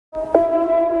I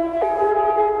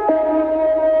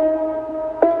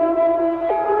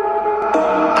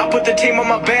put the team on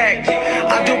my back.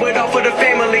 I do it all for the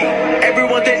family.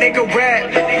 Everyone think they can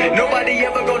rap. Nobody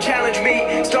ever gon' challenge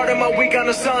me. Starting my week on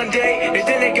a Sunday. They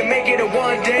think they can make it in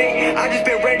one day. I just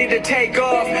been ready to take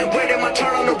off. Waiting my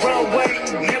turn on the runway.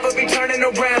 Never be turning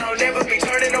around. Never be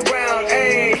turning around.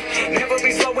 Ayy. Never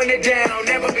be slowing it down.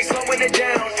 Never be slowing it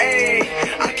down. Ayy.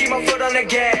 I keep my foot on the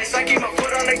gas. I keep my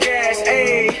foot on the gas.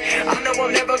 Ayy. I know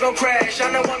I'm never gon' crash.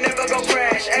 I know I'm never gon'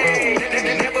 crash. Ayy.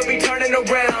 Never be turning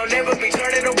around. Never be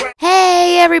turning around.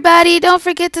 Hey everybody, don't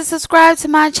forget to subscribe to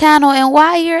my channel, and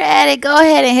while you're at it, go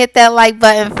ahead and hit that like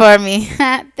button for me.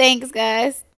 Thanks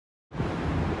guys.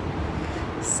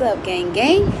 What's up, gang?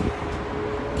 Oh,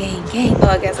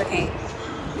 I guess I can't.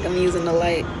 I'm using the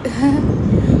light.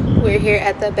 We're here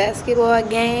at the basketball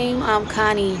game. I'm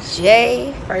Connie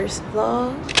J. First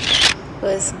vlog.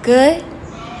 What's good?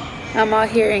 I'm out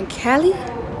here in Cali,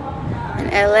 in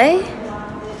LA.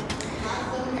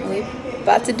 We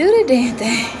about to do the damn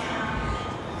thing.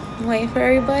 I'm waiting for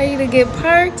everybody to get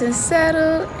parked and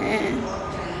settled, and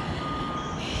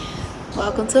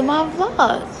welcome to my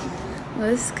vlog.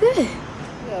 What's good?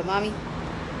 Yo, mommy.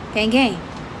 Gang.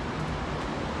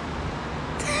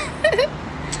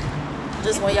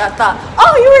 Just when y'all thought,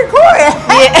 oh, you recording?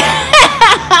 Yeah.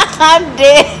 I'm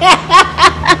dead.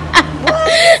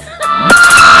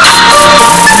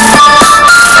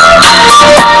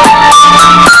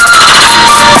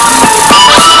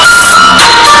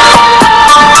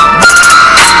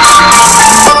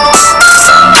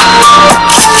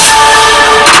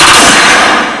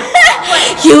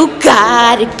 You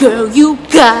got it, girl. You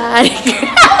got it, girl.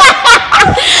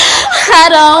 I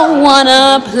don't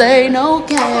wanna play no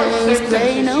games.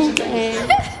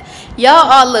 Y'all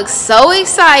all look so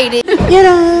excited. You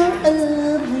know,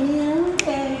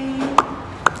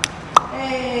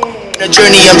 The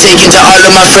journey I'm taking to all of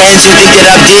my friends who think that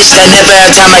I'm dished, I never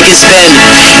have time I can spend.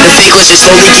 The fake ones just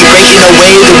slowly keep breaking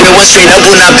away. The real ones straight up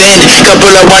will not bend.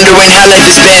 Couple are wondering how life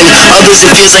has been. Others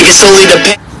it feels like it's solely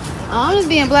depend. I'm just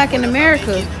being black in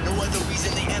America.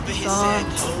 So, I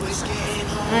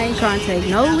ain't trying to take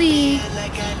no lead.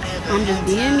 I'm just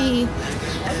being me.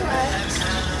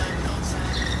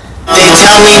 They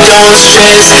tell me don't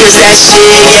stress, cause that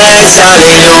shit, yeah, it's all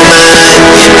in your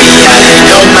mind. It be all in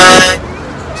your mind.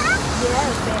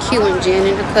 Q and Jen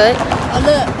in the cut. oh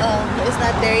look, it's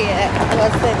not there yet. I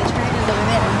was saying the train is over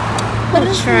there. What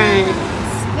a train.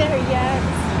 It's there yet.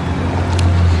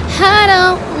 I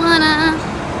don't wanna.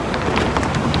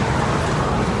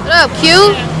 What up,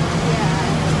 Q?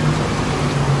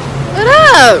 What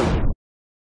up?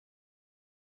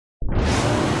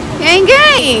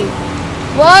 Gang.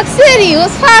 Walk City,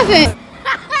 what's poppin'?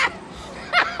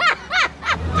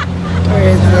 Where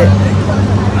is it?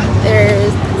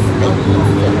 There's the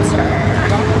center.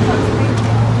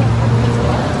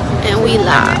 And we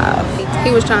live.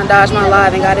 He was trying to dodge my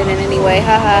live and got it in anyway.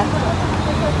 Haha.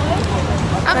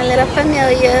 I'm a little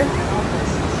familiar.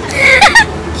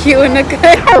 Q in the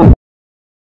cut.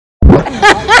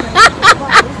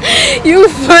 You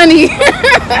funny.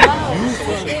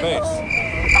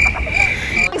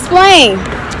 Explain.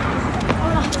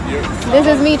 This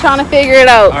is me trying to figure it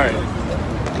out. Alright.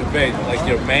 Like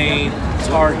your main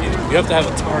target. You have to have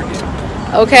a target.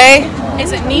 Okay.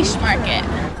 It's a niche market.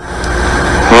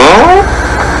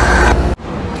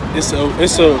 It's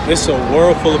a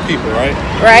world full of people, right?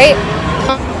 Right?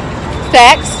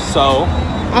 Facts. So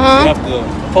you have to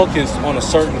focus on a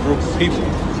certain group of people.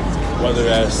 Whether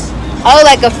that's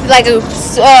like a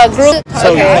group.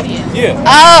 so Okay. yeah.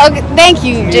 Oh, okay. Thank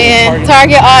you, Jen.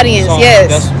 Target audience. So Yes.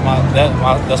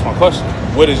 That's my question.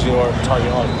 What is your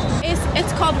target audience?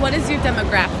 It's called what is your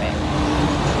demographic?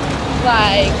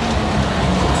 Like,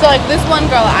 so like this one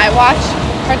girl I watch,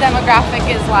 her demographic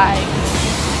is like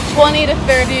 20 to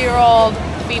 30-year-old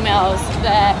females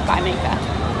that buy makeup.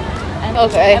 And,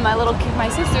 Okay. And my little kid, my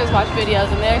sisters watch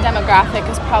videos, and their demographic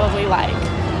is probably like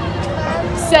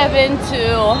 7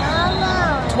 to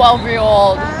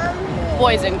 12-year-old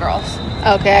boys and girls.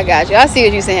 Okay, I got you. I see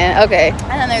what you're saying. Okay.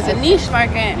 And then there's a niche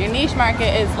market. Your niche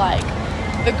market is like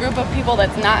the group of people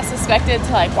that's not suspected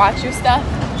to like watch your stuff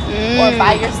or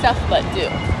buy your stuff, but do.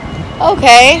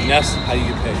 Okay. And that's how you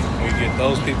get paid. We get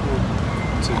those people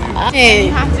to do. And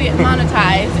you have to get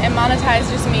monetized, and monetized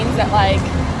just means that like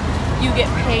you get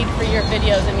paid for your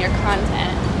videos and your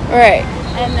content. Right.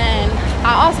 And then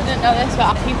I also didn't know this,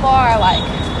 but people are like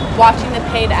watching the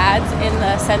paid ads in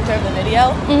the center of the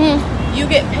video. You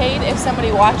get paid if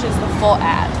somebody watches the full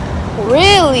ad.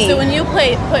 Really? So when you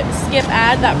put skip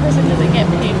ad, that person doesn't get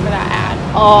paid for that ad.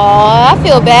 Oh, I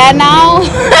feel bad now.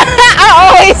 I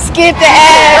always skip the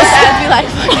ass. That'd be like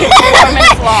fucking 4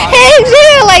 minutes long. Hey,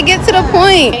 yeah, like get to the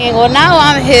point. Well, now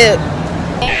I'm hip.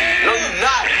 No, you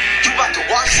not. You about to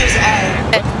watch this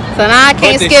ad. So now I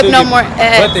can't skip no more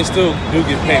ads. But they still do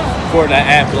get paid for that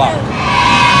ad block.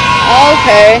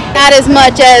 Okay. Not as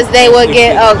much as they would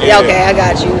get. Okay, Yeah. okay, I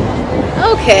got you.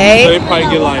 So Okay. they probably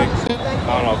get like,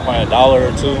 I don't know, probably $1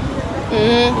 or $2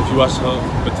 if you watch the whole.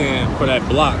 But then for that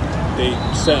block, they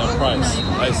set a price.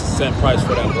 Like set price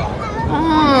for that block.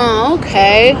 Oh,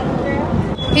 okay.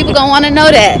 People gonna want to know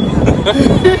that. We're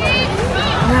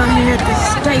here at the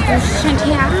Staples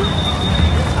Center.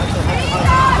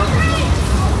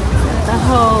 The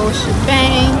whole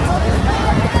shebang.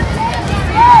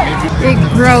 Big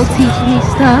bro teaching me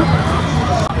stuff.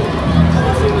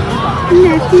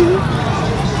 Nothing.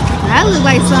 That look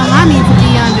like something I need to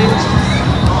be under.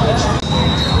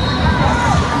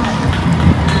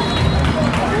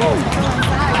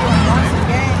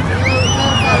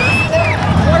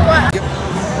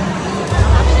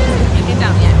 Get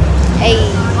down yet. Hey.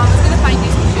 Mom's gonna find you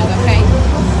some shoes, okay?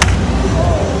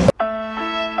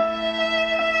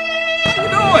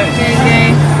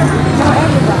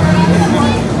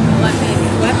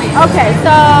 Okay, so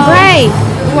Bray.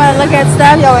 you want to look at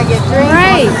stuff? Y'all want to get drinks?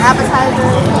 Right. Appetizers?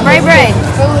 Bray.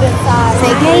 Food inside.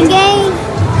 Say gang gang.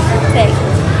 Take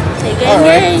it.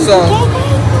 Alright, so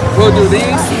we'll do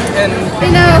these and You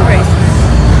know.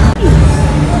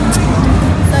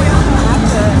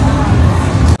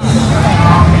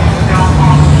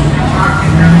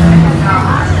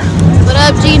 What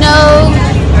up, Gino?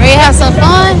 Ready to have some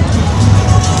fun?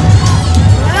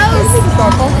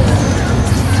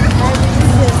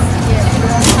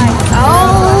 Oh,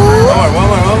 one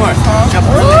more. Jump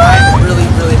really high, really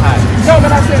high.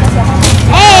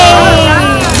 hey!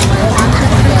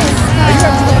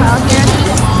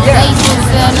 Station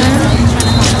Center.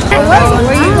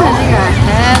 Where you at? They got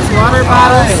hats, water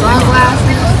bottles,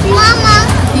 sunglasses,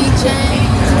 keychains.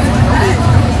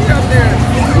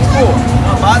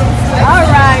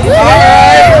 Alright.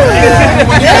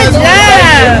 Good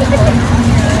job!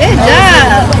 Good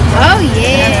job! Oh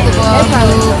yeah! Basketball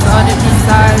hoops, all different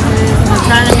sizes. The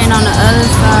tournament on the other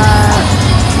side.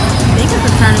 I think it's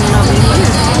a tournament over here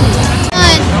too.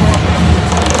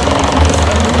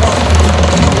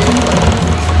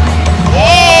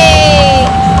 Hey!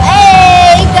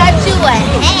 Hey! Got you a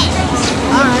hat!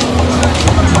 Alright.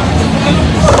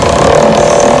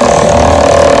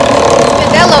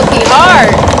 That low-key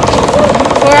hard.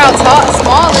 For how tall,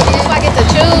 small it is, I get to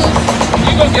choose.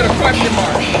 You gonna get a question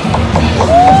mark.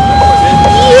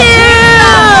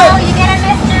 Yeah! You get a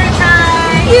mystery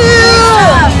time.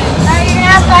 Yeah! So you're gonna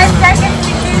have 5 seconds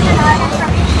to choose an item from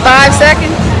each 5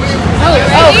 seconds?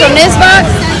 Oh, from this box?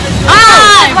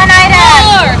 one item.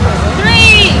 4,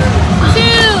 3,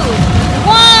 2,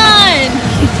 1.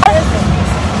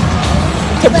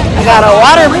 I got a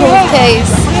waterproof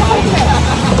case.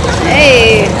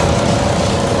 Hey.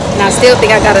 And I still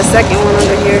think I got a second one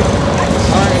under here.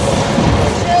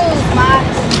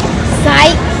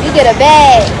 Sight, you get a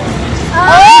bag.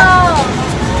 Oh.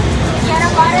 Get a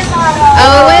water bottle.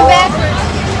 Oh, it went backwards.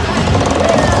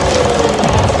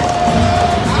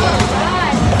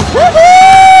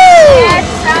 Woohoo! Get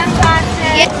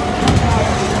sunglasses. Yeah.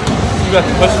 You got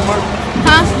the question mark?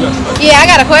 Huh? Yeah, I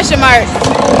got a question mark.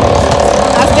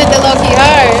 I spent the low key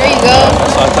hard. There you go.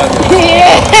 So I thought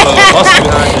Yeah. muscle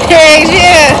behind it. Heck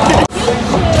yeah.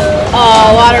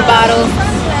 Oh, water bottle.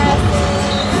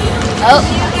 Oh.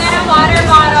 You get a water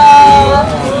bottle.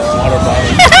 Water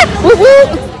bottle.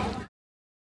 Woohoo.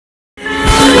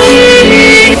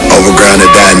 Overground to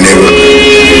die, nigga.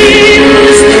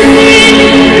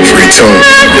 Free tune.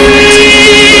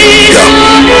 Yo.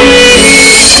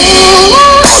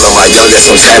 All of my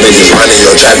youngest, some savages running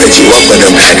your trap that you up with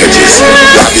them packages.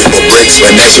 Rob you for bricks,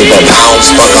 finesse you for pounds.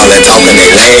 Fuck all that talking,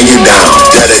 they laying you down.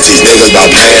 Tell that these niggas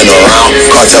about playing around.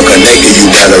 Cartel connected,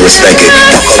 you better respect it.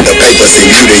 Fuck up the paper,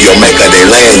 see you to your maker. They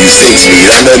laying you 6 feet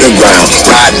under the ground.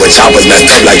 Riding with choppers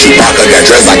messed up like Chewbacca. Got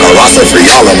dressed like a roster, free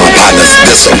all of my partners.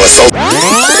 This one was so.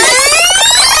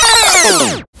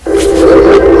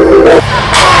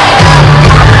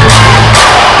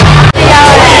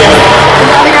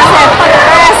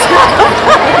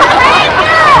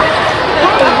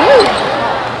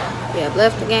 We have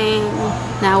left the game.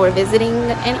 Now we're visiting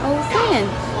an old friend.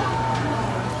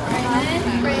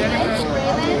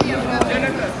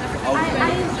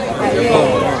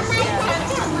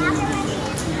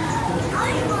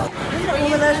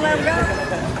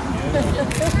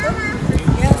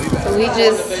 So we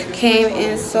just came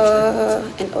and saw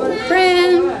an old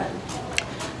friend.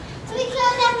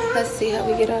 Let's see how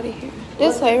we get out of here.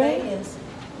 This way, right?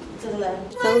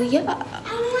 So yeah,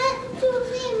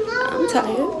 I'm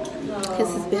tired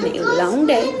because it's been a long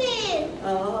day.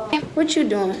 What you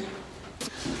doing?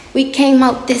 We came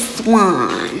out this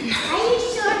one.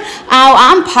 Oh,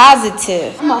 I'm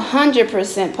positive. I'm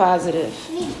 100% positive.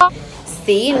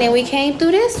 See, and then we came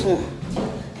through this one.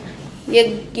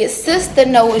 Your sister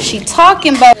know what she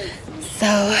talking about.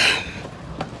 So,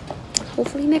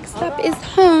 hopefully next stop is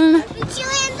home. Meet you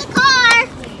in the car.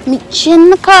 Meet you in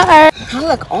the car. I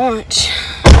look orange.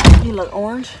 You look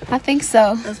orange? I think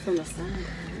so. That's from the sun.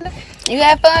 You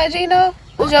had fun, Gino?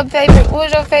 What was your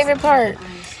favorite part?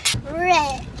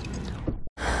 Red.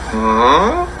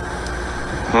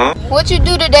 What you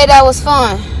do today that was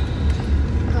fun?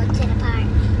 Go to the park.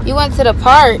 You went to the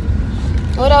park.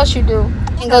 What else you do?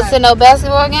 You go to no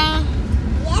basketball game?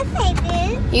 Yes, I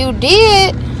did. You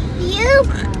did?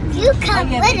 You come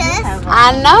with us.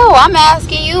 I know. I'm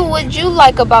asking you what you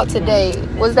like about today.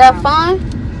 Was that fun?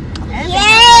 Yeah.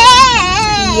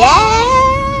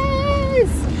 Yes.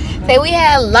 Say we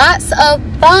had lots of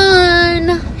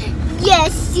fun.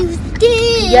 Yes, you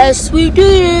did. Yes, we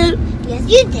did. Yes,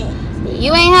 you did.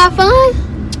 You ain't have fun?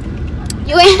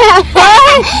 You ain't have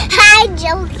fun? I'm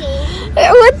joking.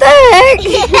 What the heck?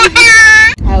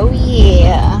 Oh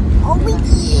yeah. Oh,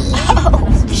 yeah.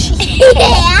 Oh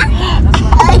Yeah.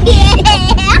 Oh, yeah.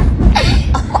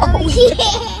 Oh,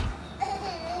 yeah.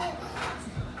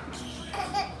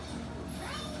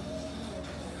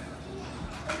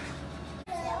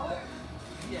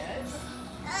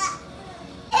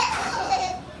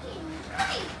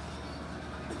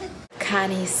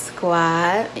 Connie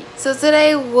Squad. So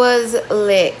today was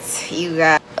lit, you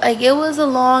guys. Like, it was a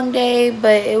long day,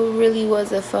 but it really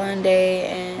was a fun day,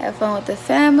 and had fun with the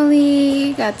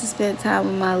family. Got to spend time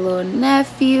with my little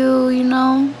nephew, you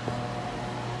know,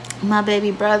 my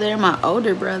baby brother, my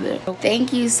older brother.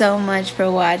 Thank you so much for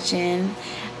watching.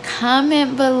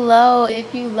 Comment below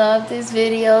if you loved this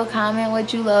video. Comment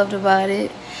what you loved about it.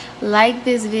 Like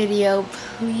this video,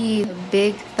 please. A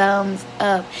big thumbs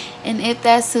up. And if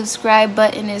that subscribe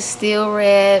button is still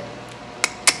red,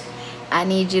 I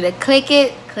need you to click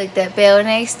it. Click that bell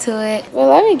next to it. Well,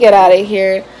 let me get out of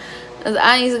here.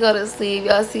 I need to go to sleep.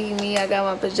 Y'all see me. I got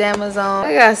my pajamas on.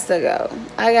 I got to go.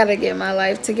 I got to get my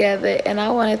life together. And I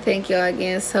want to thank y'all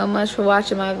again so much for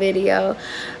watching my video.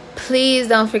 Please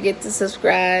don't forget to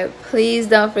subscribe. Please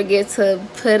don't forget to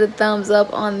put a thumbs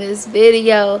up on this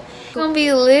video. It's gonna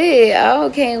be lit. I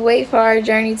can't wait for our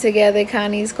journey together,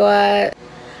 Connie Squad.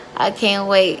 I can't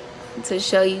wait to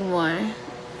show you more.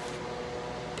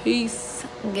 Peace.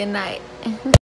 Good night.